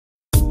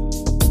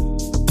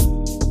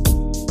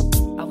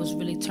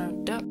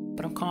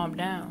calm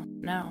down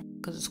now,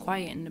 cause it's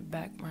quiet in the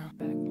background.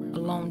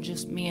 Alone,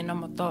 just me and all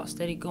my thoughts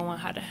steady going.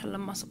 How the hell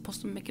am I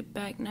supposed to make it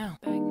back now?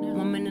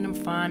 1 minute I'm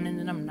fine and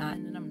then I'm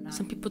not.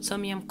 Some people tell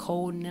me I'm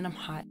cold and then I'm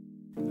hot.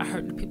 I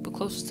hurt the people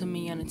closest to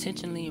me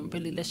unintentionally and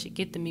really let shit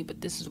get to me,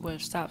 but this is where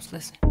it stops.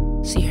 Listen.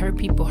 See, hurt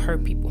people.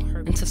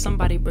 Until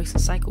somebody breaks the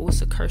cycle,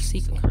 it's a curse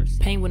sequel.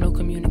 Pain with no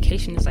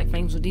communication is like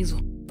flames with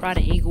diesel. Pride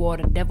and ego or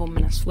the devil,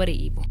 man, I swear they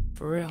evil.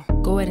 For real.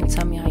 Go ahead and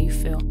tell me how you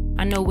feel.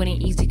 I know it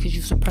ain't easy cause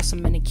you suppress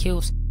them and it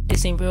kills.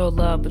 This ain't real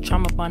love, but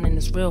trauma bonding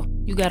is real.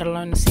 You gotta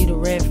learn to see the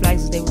red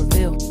flags as they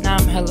reveal. Now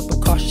I'm hella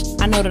precautious.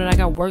 I know that I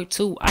got work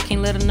too. I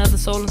can't let another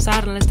soul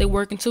inside unless they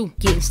working too.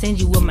 Getting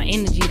stingy with my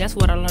energy, that's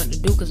what I learned to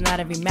do. Cause not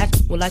every match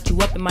will light you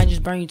up, it might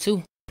just burn you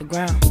too. The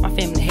ground. My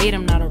family hate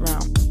I'm not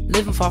around.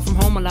 Living far from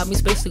home allowed me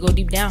space to go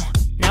deep down.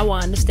 Now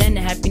I understand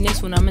the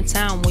happiness when I'm in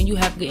town. When you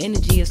have good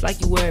energy, it's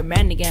like you wear a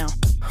manly gown.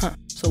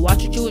 So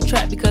watch what you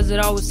attract because it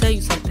always tell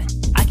you something.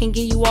 I can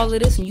give you all of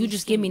this and you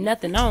just give me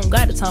nothing. I don't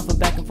got the time for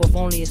back and forth,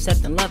 only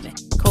accepting loving.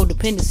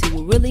 Codependency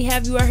will really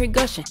have you out here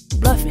gushing,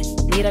 bluffing.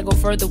 Need I go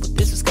further with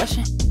this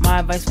discussion? My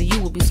advice for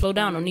you would be slow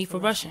down, no need for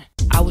rushing.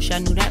 I wish I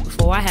knew that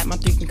before I had my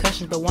 3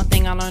 concussions, but one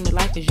thing I learned in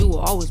life is you will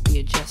always be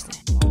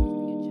adjusting.